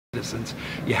citizens.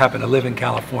 You happen to live in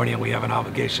California, we have an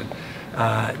obligation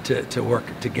to work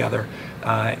together,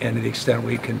 and to the extent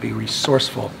we can be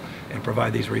resourceful and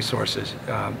provide these resources,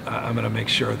 I'm going to make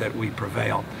sure that we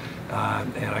prevail.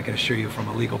 And I can assure you from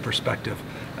a legal perspective,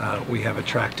 we have a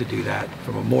track to do that.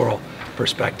 From a moral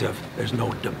perspective, there's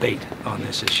no debate on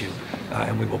this issue,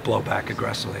 and we will blow back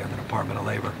aggressively on the Department of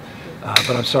Labor.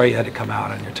 But I'm sorry you had to come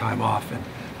out on your time off, and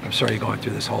I'm sorry you're going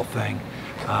through this whole thing.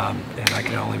 And I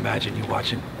can only imagine you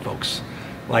watching folks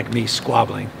like me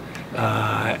squabbling,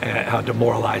 how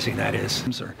demoralizing that is.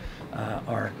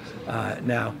 Are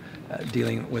now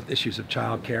dealing with issues of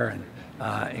child care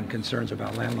and concerns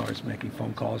about landlords making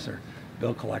phone calls or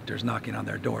bill collectors knocking on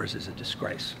their doors is a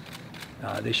disgrace.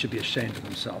 They should be ashamed of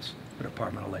themselves, the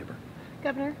Department of Labor.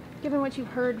 Governor, given what you've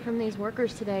heard from these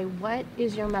workers today, what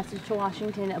is your message to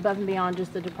Washington above and beyond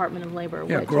just the Department of Labor?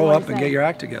 Yeah, grow up and get your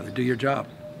act together. Do your job.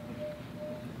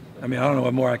 I mean, I don't know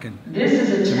what more I can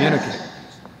communicate,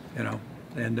 you know,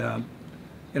 and,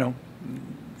 you know,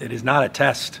 it is not a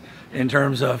test in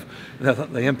terms of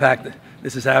the impact that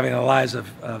this is having on the lives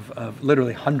of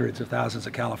literally hundreds of thousands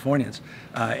of Californians,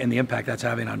 and the impact that's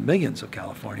having on millions of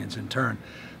Californians in turn,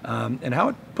 and how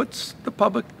it puts the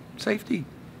public safety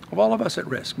of all of us at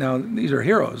risk. Now, these are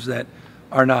heroes that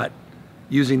are not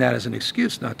using that as an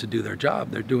excuse not to do their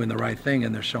job. They're doing the right thing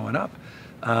and they're showing up.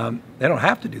 They don't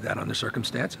have to do that under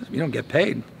circumstances. You don't get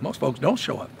paid. Most folks don't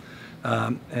show up.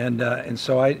 And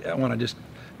so I want to just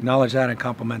acknowledge that and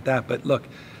compliment that. But look,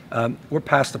 we're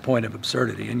past the point of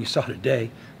absurdity. And you saw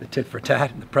today the tit for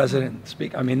tat and the president and the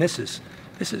speaker. I mean, this is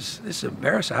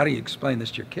embarrassing. How do you explain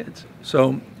this to your kids?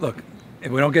 So look, if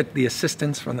we don't get the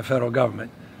assistance from the federal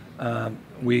government,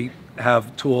 we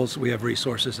have tools, we have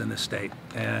resources in this state,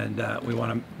 and we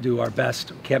want to do our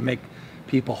best. We can't make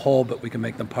people whole, but we can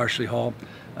make them partially whole.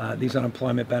 These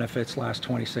unemployment benefits last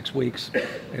 26 weeks,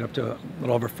 get up to a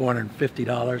little over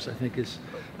 $450, I think is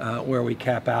where we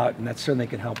cap out, and that certainly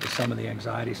can help with some of the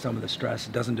anxiety, some of the stress.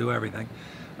 It doesn't do everything.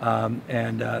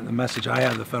 The message I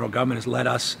have to the federal government is let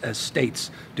us as states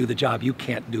do the job you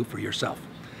can't do for yourself.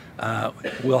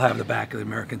 We'll have the back of the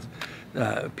American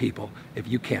people if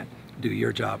you can't do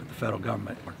your job at the federal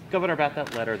government. Governor, about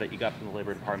that letter that you got from the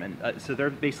Labor Department, so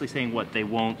they're basically saying what, they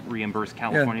won't reimburse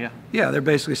California? Yeah, they're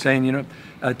basically saying, you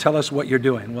know, tell us what you're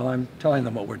doing. Well, I'm telling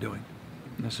them what we're doing.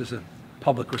 And this is a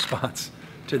public response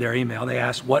to their email. They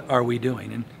asked, what are we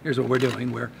doing? And here's what we're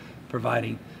doing. We're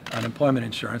providing unemployment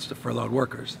insurance to furloughed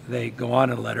workers. They go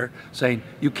on in a letter saying,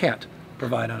 you can't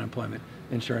provide unemployment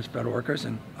insurance for federal workers,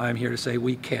 and I'm here to say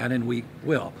we can and we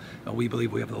will. We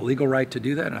believe we have the legal right to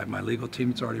do that, and my legal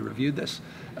team has already reviewed this.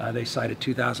 They cite a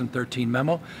 2013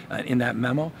 memo. In that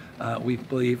memo, we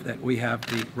believe that we have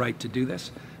the right to do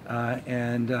this,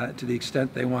 and to the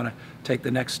extent they want to take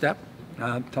the next step,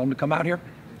 tell them to come out here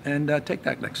and take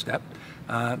that next step,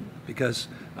 because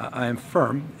I am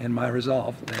firm in my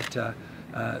resolve that,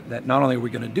 that not only are we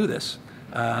going to do this,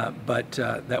 but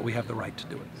that we have the right to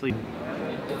do it.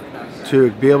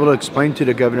 To be able to explain to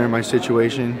the governor my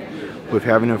situation with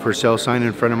having a for sale sign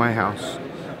in front of my house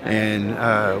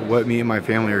and what me and my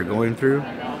family are going through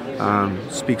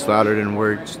speaks louder than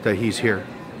words that he's here.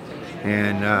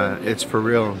 And it's for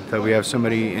real that we have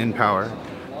somebody in power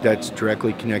that's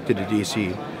directly connected to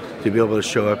DC to be able to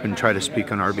show up and try to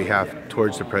speak on our behalf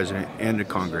towards the president and the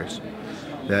Congress.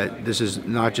 That this is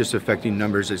not just affecting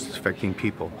numbers, it's affecting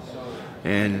people.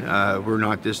 And we're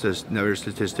not just another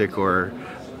statistic or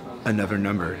another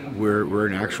number. We're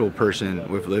an actual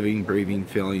person with living, breathing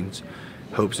feelings,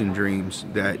 hopes and dreams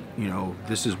that, you know,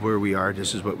 this is where we are,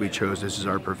 this is what we chose, this is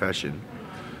our profession.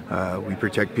 We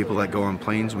protect people that go on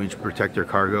planes, we protect their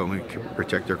cargo, and we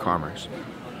protect their commerce.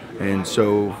 And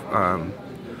so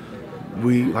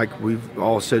like we've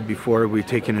all said before, we've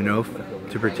taken an oath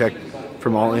to protect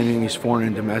from all enemies, foreign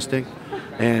and domestic.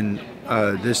 And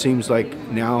this seems like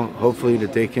now, hopefully,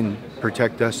 that they can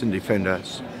protect us and defend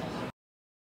us.